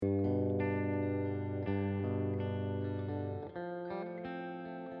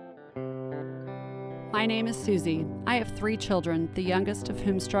My name is Susie. I have 3 children, the youngest of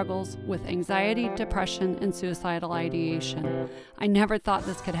whom struggles with anxiety, depression, and suicidal ideation. I never thought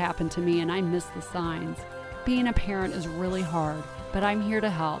this could happen to me, and I miss the signs. Being a parent is really hard, but I'm here to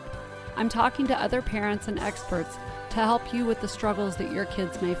help. I'm talking to other parents and experts to help you with the struggles that your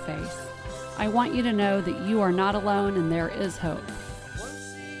kids may face. I want you to know that you are not alone and there is hope.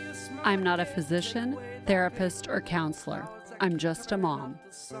 I'm not a physician, therapist, or counselor. I'm just a mom.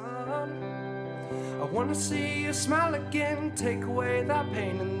 I want to see you smile again, take away that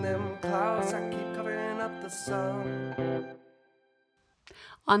pain in them clouds that keep covering up the sun.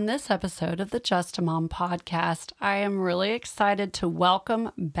 On this episode of the Just a Mom podcast, I am really excited to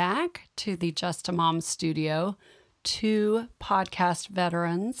welcome back to the Just a Mom studio 2 podcast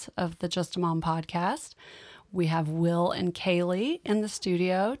veterans of the Just a Mom podcast. We have Will and Kayli in the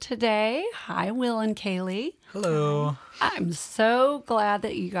studio today. Hi, Will and Kayli. Hello. I'm so glad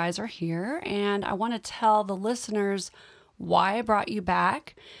that you guys are here, and I want to tell the listeners why I brought you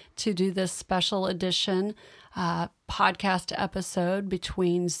back to do this special edition podcast episode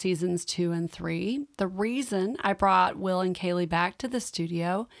between seasons 2 and 3. The reason I brought Will and Kayli back to the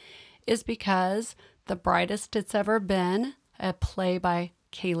studio is because The Brightest It's Ever Been, a play by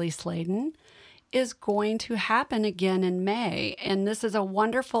Kayli Sladen, is going to happen again in May. And this is a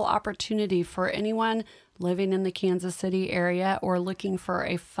wonderful opportunity for anyone living in the Kansas City area or looking for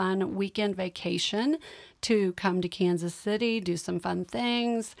a fun weekend vacation to come to Kansas City, do some fun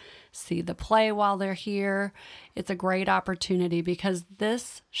things, see the play while they're here. It's a great opportunity because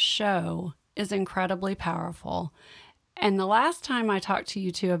this show is incredibly powerful. And the last time I talked to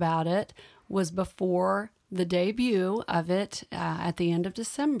you two about it was before the debut of it at the end of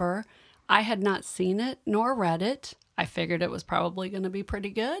December. I had not seen it nor read it. I figured it was probably going to be pretty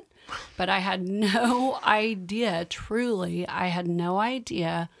good, but I had no idea, truly, I had no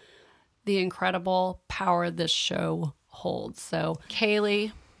idea the incredible power this show holds. So,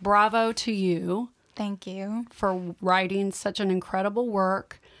 Kayli, bravo to you. Thank you. For writing such an incredible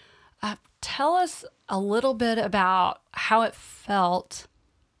work. Tell us a little bit about how it felt.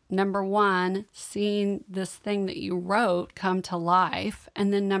 Number 1, seeing this thing that you wrote come to life.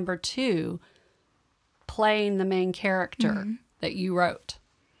 And then number 2, playing the main character that you wrote.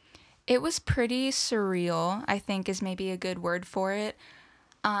 It was pretty surreal, I think is maybe a good word for it.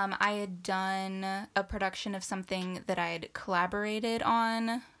 I had done a production of something that I had collaborated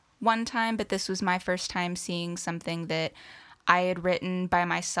on one time, but this was my first time seeing something that I had written by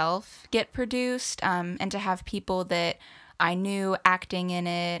myself get produced, and to have people that I knew acting in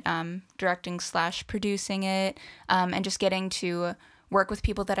it, directing/producing it, and just getting to work with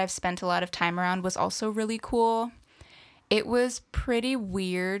people that I've spent a lot of time around was also really cool. It was pretty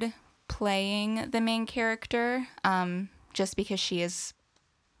weird playing the main character, just because she is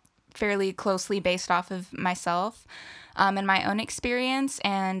fairly closely based off of myself and my own experience,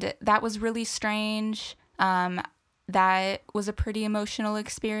 and that was really strange. That was a pretty emotional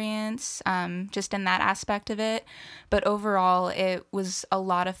experience, just in that aspect of it. But overall, it was a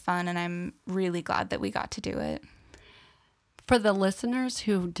lot of fun, and I'm really glad that we got to do it. For the listeners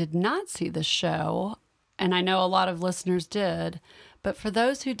who did not see the show, and I know a lot of listeners did, but for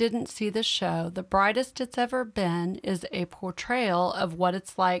those who didn't see the show, The Brightest It's Ever Been is a portrayal of what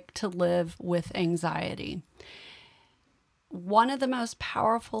it's like to live with anxiety. One of the most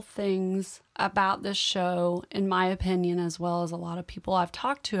powerful things about this show, in my opinion, as well as a lot of people I've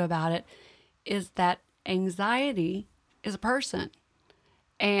talked to about it, is that anxiety is a person.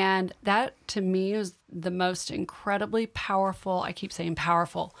 And that, to me, is the most incredibly powerful, I keep saying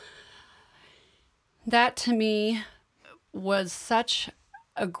powerful. That, to me, was such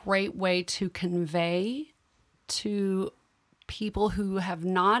a great way to convey to people who have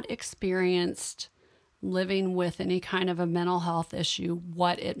not experienced living with any kind of a mental health issue,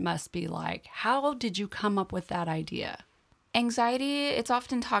 what it must be like. How did you come up with that idea? Anxiety, it's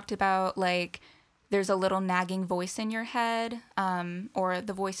often talked about like there's a little nagging voice in your head, or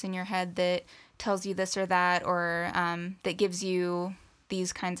the voice in your head that tells you this or that, or that gives you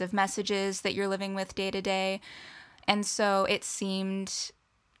these kinds of messages that you're living with day to day. And so it seemed,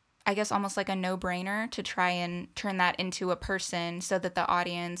 I guess, almost like a no-brainer to try and turn that into a person so that the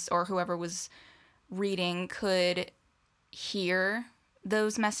audience or whoever was reading could hear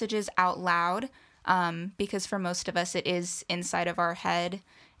those messages out loud, because for most of us it is inside of our head,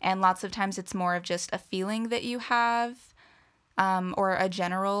 and lots of times it's more of just a feeling that you have, or a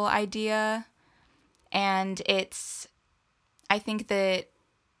general idea. And I think that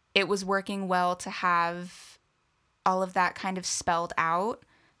it was working well to have all of that kind of spelled out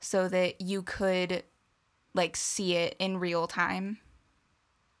so that you could like see it in real time.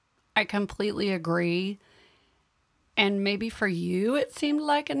 I completely agree. And maybe for you, it seemed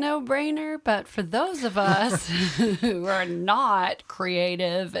like a no-brainer, but for those of us who are not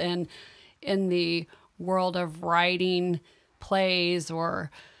creative and in the world of writing plays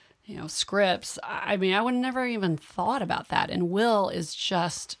or, scripts, I mean, I would never even thought about that. And Will is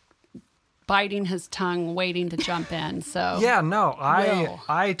just biting his tongue, waiting to jump in. So Yeah, no, Will.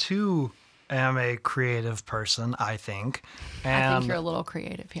 I too am a creative person, I think. And I think you're a little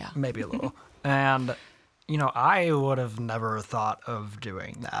creative, yeah. maybe a little. And, I would have never thought of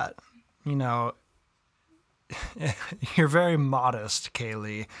doing that. You're very modest,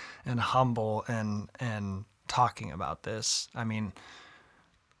 Kayli, and humble and talking about this. I mean,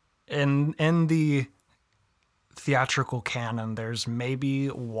 in the theatrical canon, there's maybe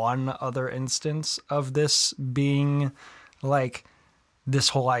one other instance of this being like this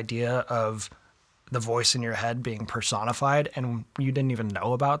whole idea of the voice in your head being personified, and you didn't even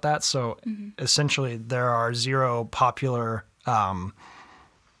know about that. So essentially there are zero popular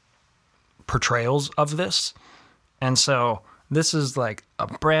portrayals of this. And so this is like a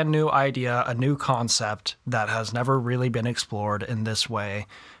brand new idea, a new concept that has never really been explored in this way.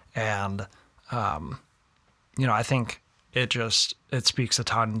 And, I think it speaks a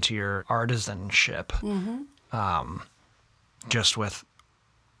ton to your artisanship, just with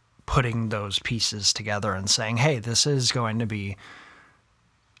putting those pieces together and saying, hey, this is going to be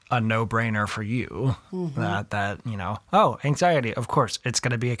a no-brainer for you. Anxiety, of course, it's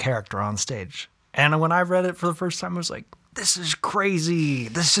going to be a character on stage. And when I read it for the first time, I was like, this is crazy.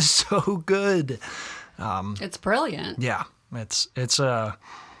 This is so good. It's brilliant. Yeah. It's just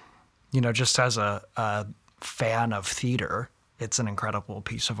as a fan of theater, it's an incredible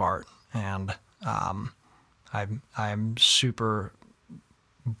piece of art. And I'm super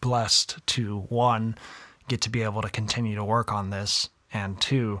blessed to, one, get to be able to continue to work on this, and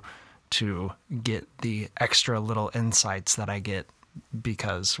two, to get the extra little insights that I get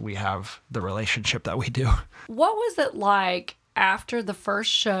because we have the relationship that we do. What was it like after the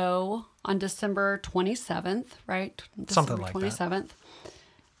first show on December 27th, right? Something December like 27th.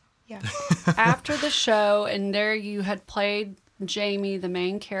 Yeah. After the show, and there you had played Jamie, the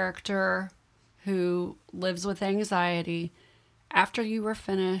main character who lives with anxiety. After you were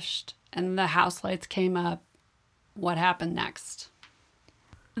finished and the house lights came up, what happened next?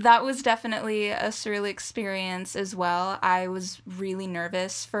 That was definitely a surreal experience as well. I was really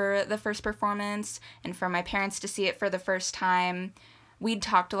nervous for the first performance and for my parents to see it for the first time. We'd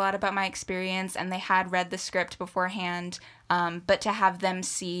talked a lot about my experience and they had read the script beforehand, but to have them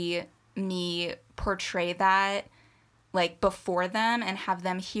see me portray that like before them and have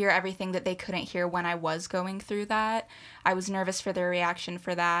them hear everything that they couldn't hear when I was going through that, I was nervous for their reaction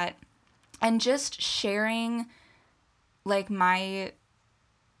for that. And just sharing like my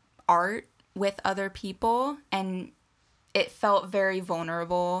art with other people, and it felt very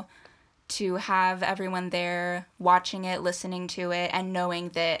vulnerable to have everyone there watching it, listening to it, and knowing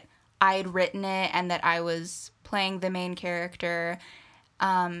that I had written it and that I was playing the main character.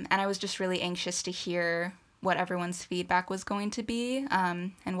 And I was just really anxious to hear what everyone's feedback was going to be,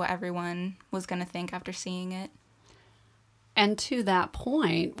 and what everyone was going to think after seeing it. And to that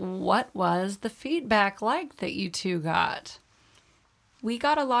point, what was the feedback like that you two got? We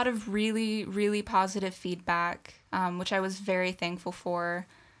got a lot of really, really positive feedback, which I was very thankful for,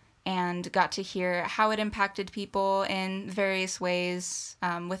 and got to hear how it impacted people in various ways,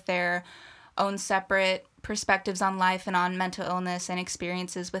 with their own separate perspectives on life and on mental illness and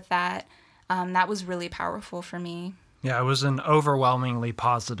experiences with that. That was really powerful for me. Yeah, it was an overwhelmingly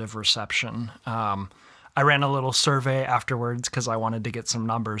positive reception. I ran a little survey afterwards because I wanted to get some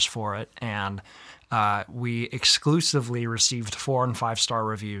numbers for it, and we exclusively received 4 and 5 star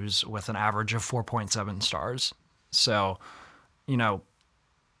reviews with an average of 4.7 stars. So,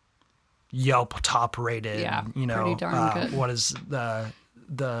 Yelp top rated. Yeah, pretty darn good. What is the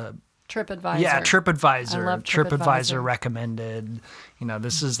TripAdvisor. Yeah, I TripAdvisor. love TripAdvisor recommended.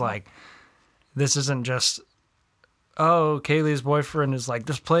 This is like, this isn't just, oh, Kayli's boyfriend is like,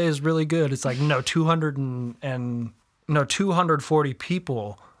 this play is really good. It's like, no, 240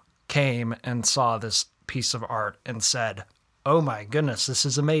 people came and saw this piece of art and said, oh my goodness, this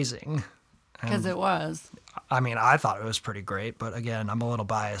is amazing. Because it was. I mean, I thought it was pretty great, but again, I'm a little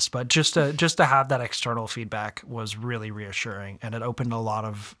biased. But just to have that external feedback was really reassuring, and it opened a lot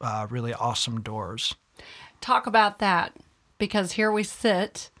of really awesome doors. Talk about that, because here we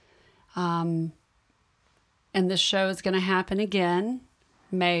sit, and this show is going to happen again,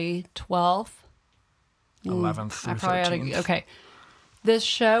 May 12th. 11th through 13th. Okay. This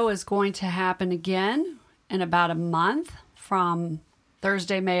show is going to happen again in about a month from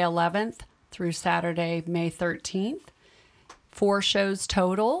Thursday, May 11th through Saturday, May 13th. 4 shows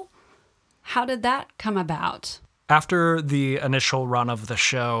total. How did that come about? After the initial run of the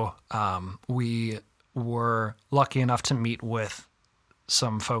show, we were lucky enough to meet with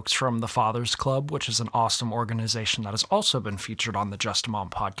some folks from the Fathers Club, which is an awesome organization that has also been featured on the Just a Mom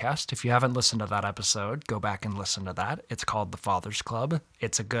podcast. If you haven't listened to that episode, go back and listen to that. It's called the Fathers Club.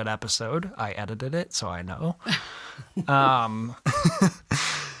 It's a good episode. I edited it, so I know.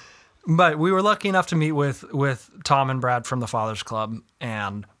 But we were lucky enough to meet with Tom and Brad from the Fathers Club,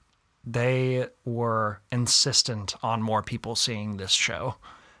 and they were insistent on more people seeing this show.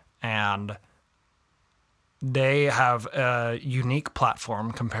 And they have a unique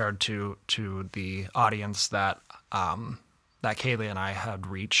platform compared to the audience that Kayli and I had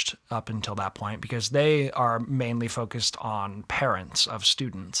reached up until that point, because they are mainly focused on parents of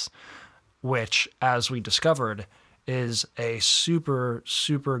students, which, as we discovered, is a super,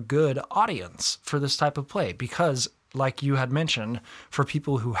 super good audience for this type of play. Because, like you had mentioned, for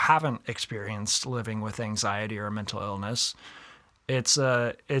people who haven't experienced living with anxiety or mental illness,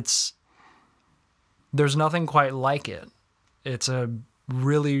 there's nothing quite like it. It's a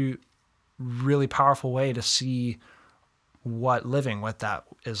really, really powerful way to see what living with that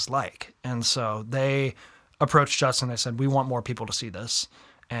is like. And so they approached us and they said, we want more people to see this.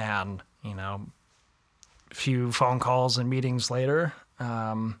 And, a few phone calls and meetings later,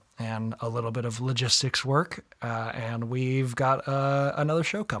 and a little bit of logistics work, and we've got another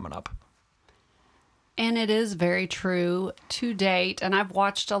show coming up. And it is very true to date. And I've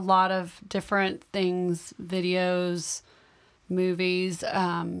watched a lot of different things, videos, movies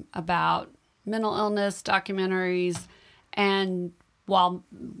about mental illness, documentaries. And while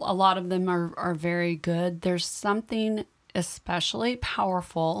a lot of them are very good, there's something especially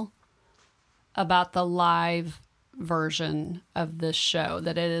powerful about the live version of this show,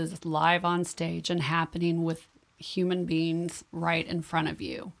 that it is live on stage and happening with human beings right in front of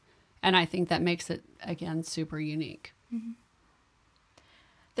you. And I think that makes it, again, super unique. Mm-hmm.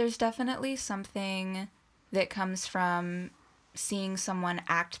 There's definitely something that comes from seeing someone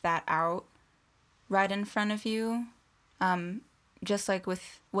act that out right in front of you. Just like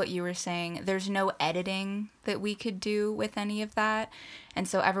with what you were saying, there's no editing that we could do with any of that. And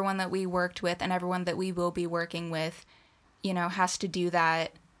so everyone that we worked with and everyone that we will be working with, has to do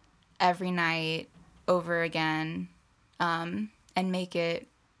that every night over again, and make it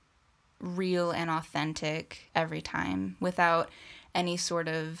real and authentic every time without any sort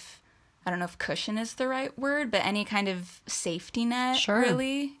of, I don't know if cushion is the right word, but any kind of safety net. Sure.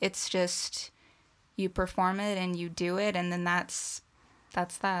 Really. It's just, you perform it and you do it, and then that's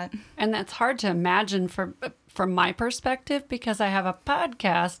that. And that's hard to imagine from my perspective, because I have a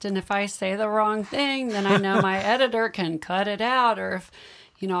podcast, and if I say the wrong thing, then I know my editor can cut it out, or if,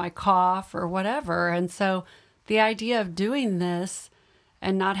 I cough or whatever. And so the idea of doing this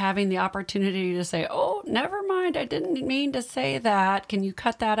and not having the opportunity to say, oh, never mind, I didn't mean to say that. Can you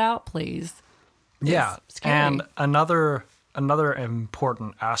cut that out, please? Yeah. It's scary. And another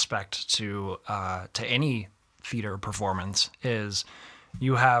important aspect to any theater performance is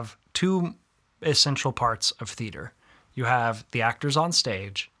you have 2 essential parts of theater. You have the actors on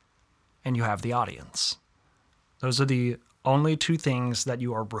stage, and you have the audience. Those are the only 2 things that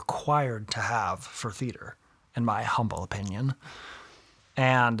you are required to have for theater, in my humble opinion.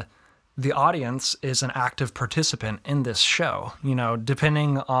 And the audience is an active participant in this show.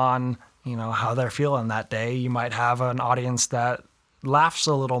 Depending on, how they're feeling that day, you might have an audience that laughs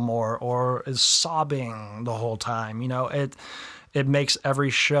a little more or is sobbing the whole time. It makes every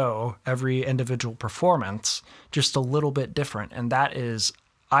show, every individual performance just a little bit different. And that is,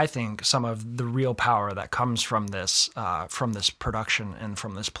 I think, some of the real power that comes from this production and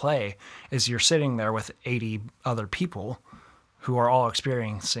from this play, is you're sitting there with 80 other people who are all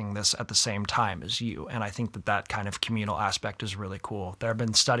experiencing this at the same time as you. And I think that kind of communal aspect is really cool. There have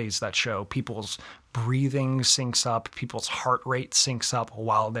been studies that show people's breathing syncs up, people's heart rate syncs up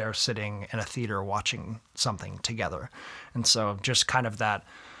while they're sitting in a theater watching something together. And so just kind of that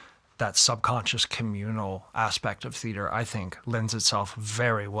subconscious communal aspect of theater, I think, lends itself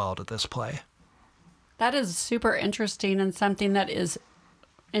very well to this play. That is super interesting, and something that is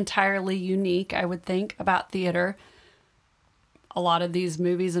entirely unique, I would think, about theater. A lot of these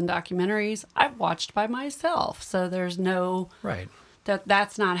movies and documentaries I've watched by myself, so there's no right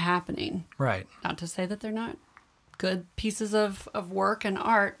that's not happening. Right. Not to say that they're not good pieces of work and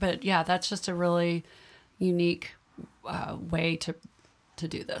art, but yeah, that's just a really unique way to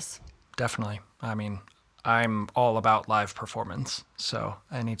do this. Definitely. I mean, I'm all about live performance. So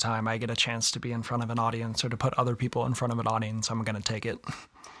anytime I get a chance to be in front of an audience or to put other people in front of an audience, I'm going to take it.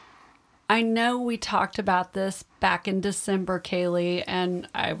 I know we talked about this back in December, Kayli, and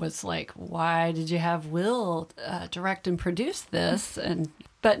I was like, why did you have Will direct and produce this?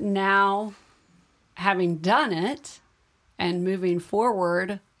 But now, having done it and moving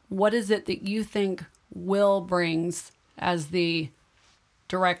forward, what is it that you think Will brings as the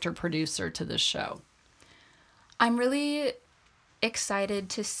director producer to this show? I'm really excited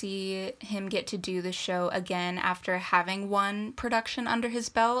to see him get to do the show again after having one production under his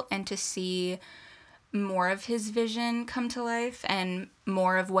belt, and to see more of his vision come to life and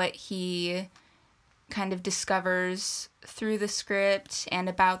more of what he kind of discovers through the script and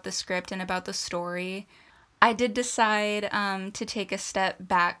about the story. I did decide to take a step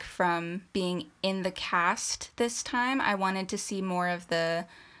back from being in the cast this time. I wanted to see more of the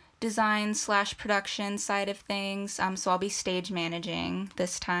design/production side of things. So I'll be stage managing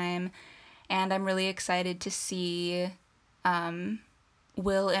this time. And I'm really excited to see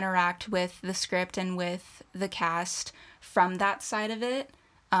Will interact with the script and with the cast from that side of it,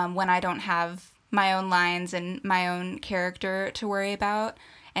 when I don't have my own lines and my own character to worry about,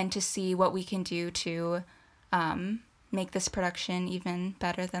 and to see what we can do to make this production even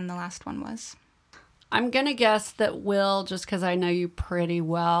better than the last one was. I'm going to guess that Will, just because I know you pretty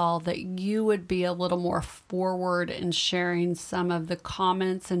well, that you would be a little more forward in sharing some of the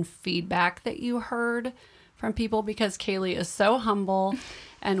comments and feedback that you heard from people, because Kayli is so humble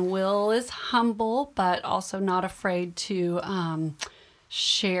and Will is humble, but also not afraid to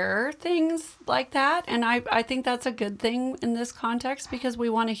share things like that. And I think that's a good thing in this context, because we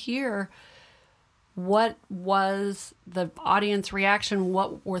want to hear what was the audience reaction,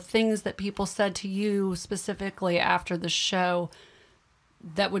 what were things that people said to you specifically after the show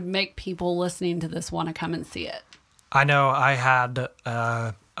that would make people listening to this want to come and see it. I know I had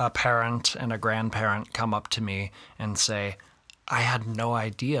a parent and a grandparent come up to me and say, I had no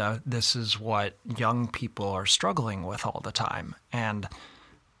idea this is what young people are struggling with all the time. And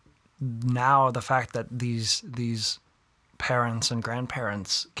now the fact that these parents and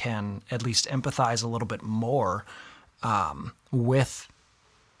grandparents can at least empathize a little bit more with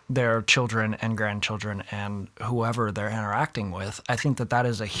their children and grandchildren and whoever they're interacting with, I think that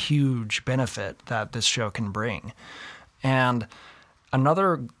is a huge benefit that this show can bring. And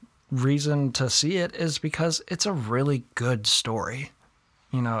another reason to see it is because it's a really good story.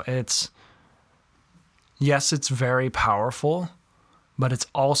 You know, it's very powerful, but it's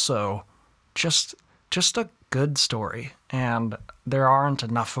also just a good story, and there aren't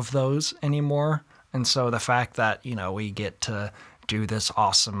enough of those anymore. And so the fact that, you know, we get to do this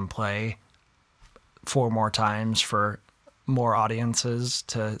awesome play 4 more times for more audiences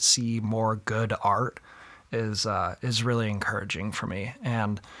to see more good art is really encouraging for me.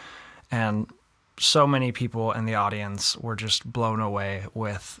 And so many people in the audience were just blown away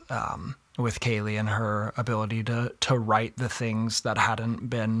with Kayli and her ability to write the things that hadn't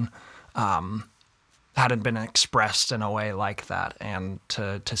been expressed in a way like that, and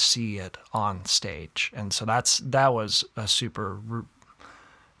to see it on stage. And so that was a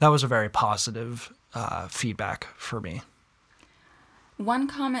very positive feedback for me. One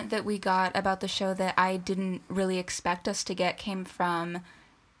comment that we got about the show that I didn't really expect us to get came from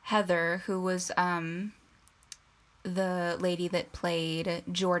Heather, who was the lady that played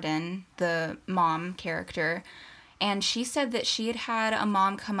Jordan, the mom character. And she said that she had a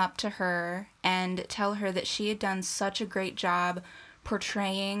mom come up to her and tell her that she had done such a great job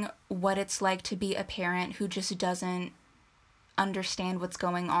portraying what it's like to be a parent who just doesn't understand what's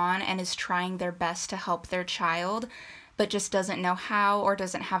going on and is trying their best to help their child, but just doesn't know how or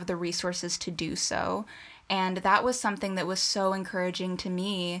doesn't have the resources to do so. And that was something that was so encouraging to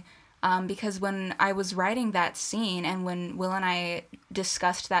me, because when I was writing that scene and when Will and I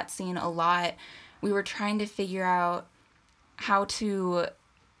discussed that scene a lot, we were trying to figure out how to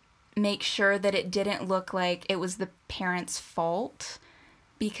make sure that it didn't look like it was the parent's fault,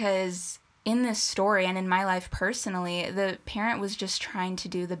 because in this story and in my life personally, the parent was just trying to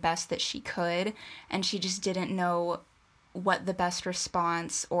do the best that she could, and she just didn't know what the best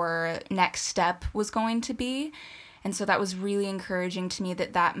response or next step was going to be. And so that was really encouraging to me,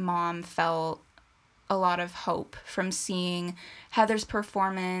 that mom felt a lot of hope from seeing Heather's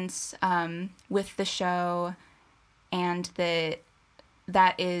performance with the show, and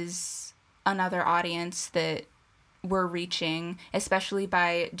that is another audience that we're reaching, especially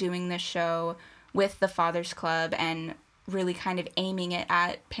by doing this show with the Fathers Club and really kind of aiming it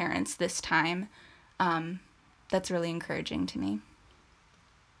at parents this time. That's really encouraging to me.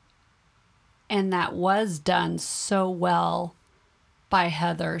 And that was done so well by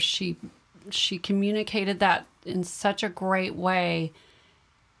Heather. She communicated that in such a great way.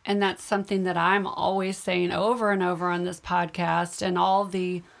 And that's something that I'm always saying over and over on this podcast, and all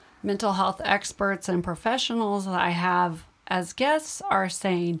the mental health experts and professionals that I have as guests are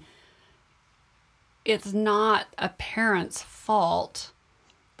saying, it's not a parent's fault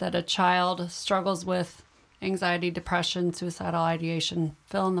that a child struggles with anxiety, depression, suicidal ideation,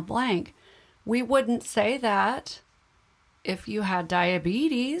 fill in the blank. We wouldn't say that if you had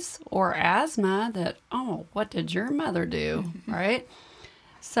diabetes or asthma, that, oh, what did your mother do? Right?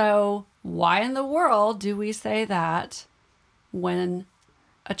 So why in the world do we say that when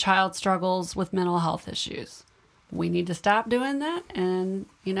a child struggles with mental health issues? We need to stop doing that. And,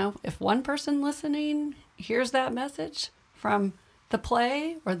 if one person listening hears that message from the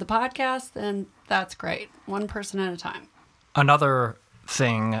play or the podcast, then that's great. One person at a time. Another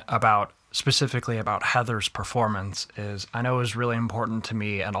thing specifically about Heather's performance is, I know it was really important to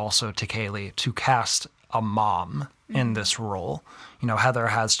me and also to Kayli to cast a mom in this role. Heather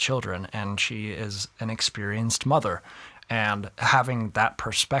has children and she is an experienced mother, and having that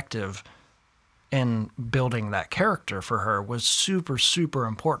perspective in building that character for her was super, super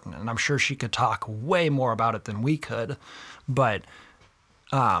important. And I'm sure she could talk way more about it than we could, but,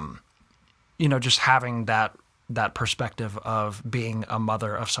 just having that perspective of being a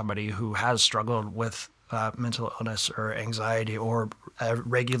mother of somebody who has struggled with mental illness or anxiety or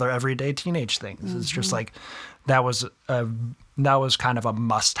regular everyday teenage things. It's just like, that was kind of a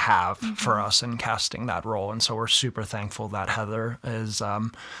must-have for us in casting that role. And so we're super thankful that Heather is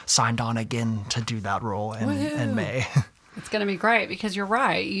signed on again to do that role in May. It's going to be great, because you're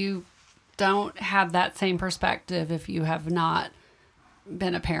right. You don't have that same perspective if you have not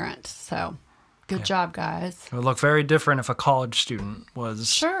been a parent. So good job, guys. It would look very different if a college student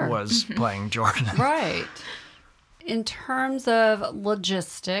was playing Jordan. Right. In terms of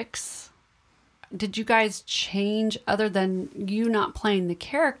logistics, did you guys change, other than you not playing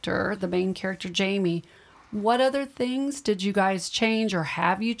the main character, Jamie, what other things did you guys change, or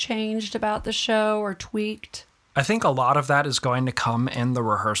have you changed about the show or tweaked? I think a lot of that is going to come in the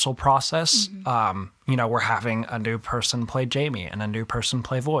rehearsal process. We're having a new person play Jamie, and a new person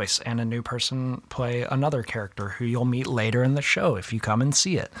play voice, and a new person play another character who you'll meet later in the show if you come and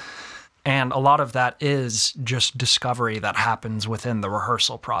see it. And a lot of that is just discovery that happens within the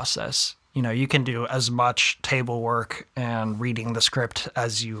rehearsal process. You can do as much table work and reading the script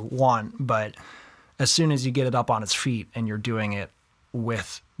as you want, but as soon as you get it up on its feet and you're doing it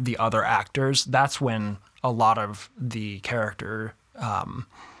with the other actors, that's when a lot of the character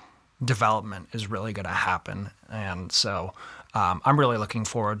development is really going to happen. And so I'm really looking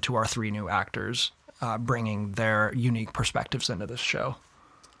forward to our 3 new actors bringing their unique perspectives into this show.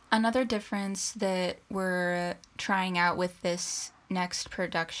 Another difference that we're trying out with this next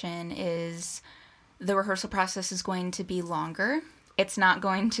production is the rehearsal process is going to be longer. It's not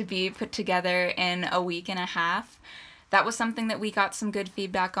going to be put together in a week and a half. That was something that we got some good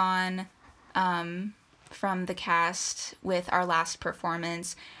feedback on from the cast with our last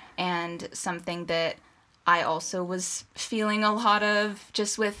performance, and something that I also was feeling a lot of,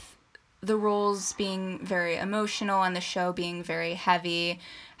 just with the roles being very emotional and the show being very heavy,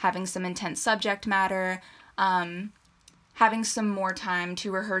 having some intense subject matter, having some more time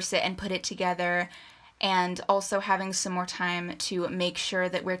to rehearse it and put it together, and also having some more time to make sure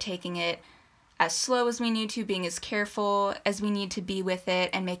that we're taking it as slow as we need to, being as careful as we need to be with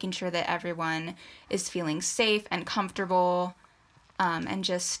it, and making sure that everyone is feeling safe and comfortable, and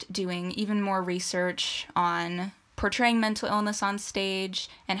just doing even more research on portraying mental illness on stage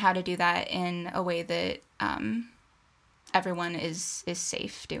and how to do that in a way that everyone is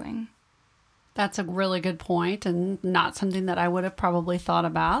safe doing. That's a really good point, and not something that I would have probably thought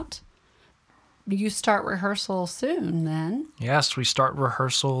about. You start rehearsal soon then? Yes, we start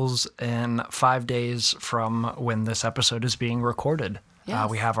rehearsals in 5 days from when this episode is being recorded. Yes.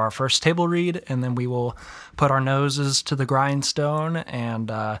 We have our first table read, and then we will put our noses to the grindstone, and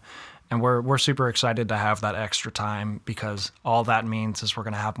we're super excited to have that extra time, because all that means is we're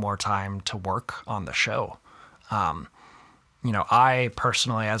going to have more time to work on the show. I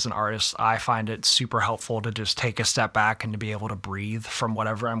personally, as an artist, I find it super helpful to just take a step back and to be able to breathe from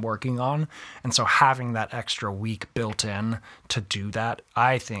whatever I'm working on. And so having that extra week built in to do that,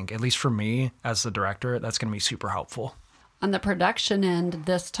 I think, at least for me as the director, that's going to be super helpful. On the production end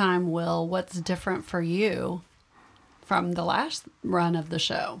this time, Will, what's different for you from the last run of the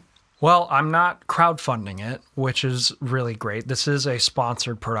show? Well, I'm not crowdfunding it, which is really great. This is a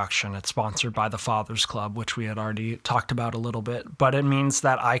sponsored production. It's sponsored by the Fathers Club, which we had already talked about a little bit. But it means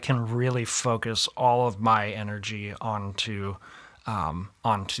that I can really focus all of my energy onto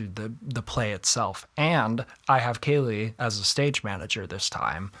the play itself. And I have Kayli as a stage manager this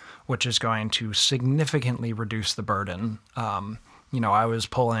time, which is going to significantly reduce the burden. I was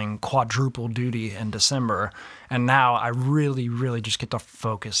pulling quadruple duty in December, and now I really, really just get to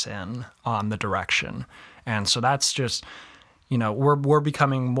focus in on the direction. And so that's just, we're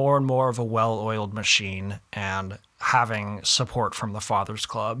becoming more and more of a well-oiled machine, and having support from the Fathers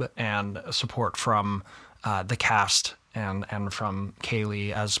Club and support from the cast and from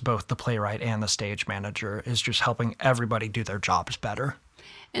Kayli as both the playwright and the stage manager is just helping everybody do their jobs better.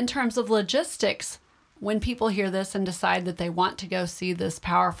 In terms of logistics, when people hear this and decide that they want to go see this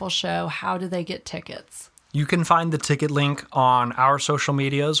powerful show, how do they get tickets? You can find the ticket link on our social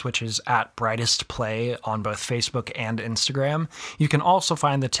medias, which is at Brightest Play on both Facebook and Instagram. You can also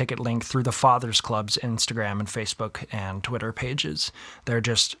find the ticket link through the Fathers Club's Instagram and Facebook and Twitter pages. They're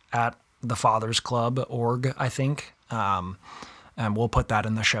just at the Fathers Club org, I think. And we'll put that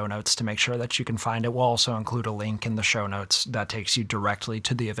in the show notes to make sure that you can find it. We'll also include a link in the show notes that takes you directly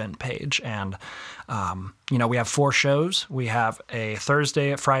to the event page. And, we have 4 shows. We have a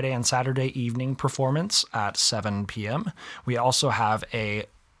Thursday, Friday, and Saturday evening performance at 7 p.m. We also have a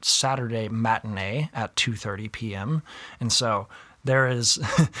Saturday matinee at 2:30 p.m. And so there is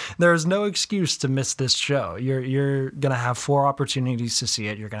no excuse to miss this show. You're going to have 4 opportunities to see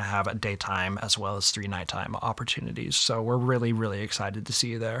it. You're going to have a daytime as well as 3 nighttime opportunities. So we're really, really excited to see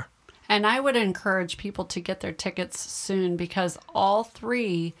you there. And I would encourage people to get their tickets soon, because all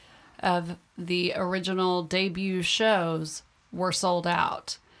 3 of the original debut shows were sold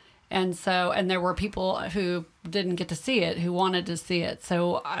out. And there were people who didn't get to see it, who wanted to see it.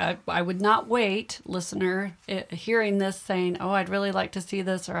 So I would not wait, listener, hearing this saying, oh, I'd really like to see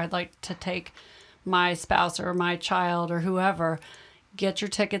this, or I'd like to take my spouse or my child or whoever. Get your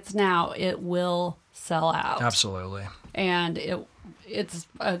tickets now. It will sell out. Absolutely. And it's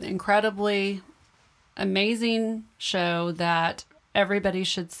an incredibly amazing show that everybody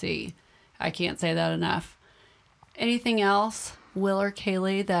should see. I can't say that enough. Anything else, Will or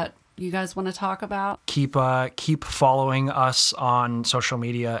Kayli, that you guys want to talk about? Keep following us on social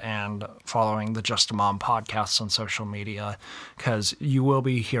media and following the Just a Mom podcasts on social media, because you will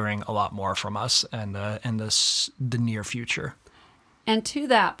be hearing a lot more from us in the near future. And to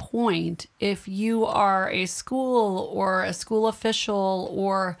that point, if you are a school or a school official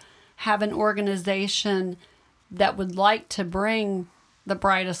or have an organization that would like to bring the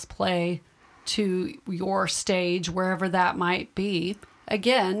Brightest Play to your stage, wherever that might be,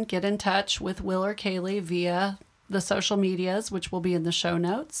 again, get in touch with Will or Kayli via the social medias, which will be in the show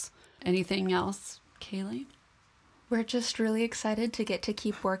notes. Anything else, Kayli? We're just really excited to get to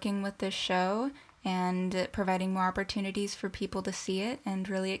keep working with this show and providing more opportunities for people to see it, and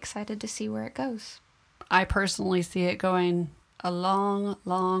really excited to see where it goes. I personally see it going a long,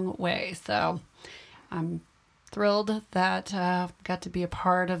 long way. So I'm thrilled that got to be a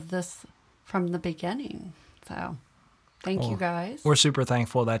part of this from the beginning. So thank you guys. We're super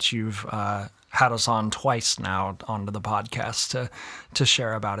thankful that you've had us on twice now onto the podcast to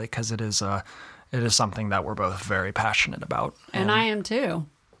share about it, because it is something that we're both very passionate about. And I am too.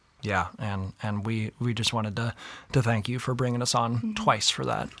 Yeah, and we just wanted to thank you for bringing us on twice for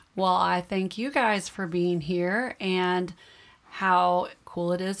that. Well, I thank you guys for being here, and how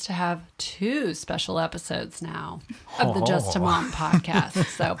cool it is to have 2 special episodes now of the Just a Mom podcast.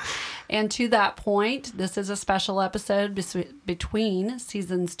 So, and to that point, this is a special episode between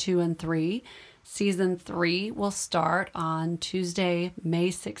seasons 2 and 3. Season 3 will start on Tuesday, May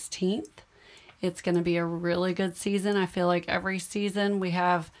 16th. It's going to be a really good season. I feel like every season we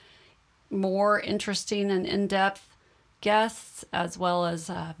have more interesting and in-depth guests, as well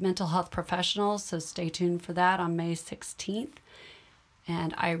as mental health professionals. So stay tuned for that on May 16th.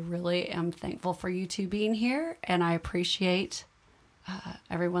 And I really am thankful for you 2 being here. And I appreciate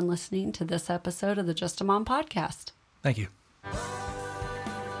everyone listening to this episode of the Just a Mom podcast. Thank you.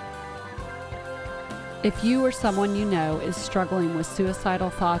 If you or someone you know is struggling with suicidal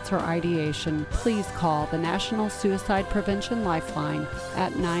thoughts or ideation, please call the National Suicide Prevention Lifeline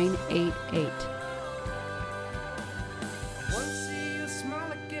at 988. Want to see you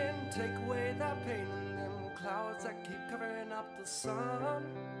smile again, take away that pain in them clouds that keep covering up the sun.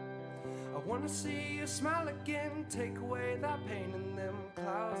 I want to see you smile again, take away that pain in them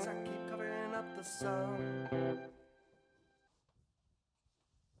clouds that keep covering up the sun.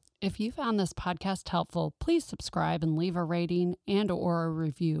 If you found this podcast helpful, please subscribe and leave a rating and/or a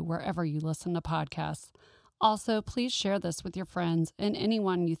review wherever you listen to podcasts. Also, please share this with your friends and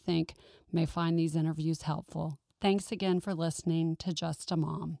anyone you think may find these interviews helpful. Thanks again for listening to Just a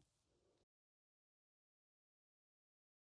Mom.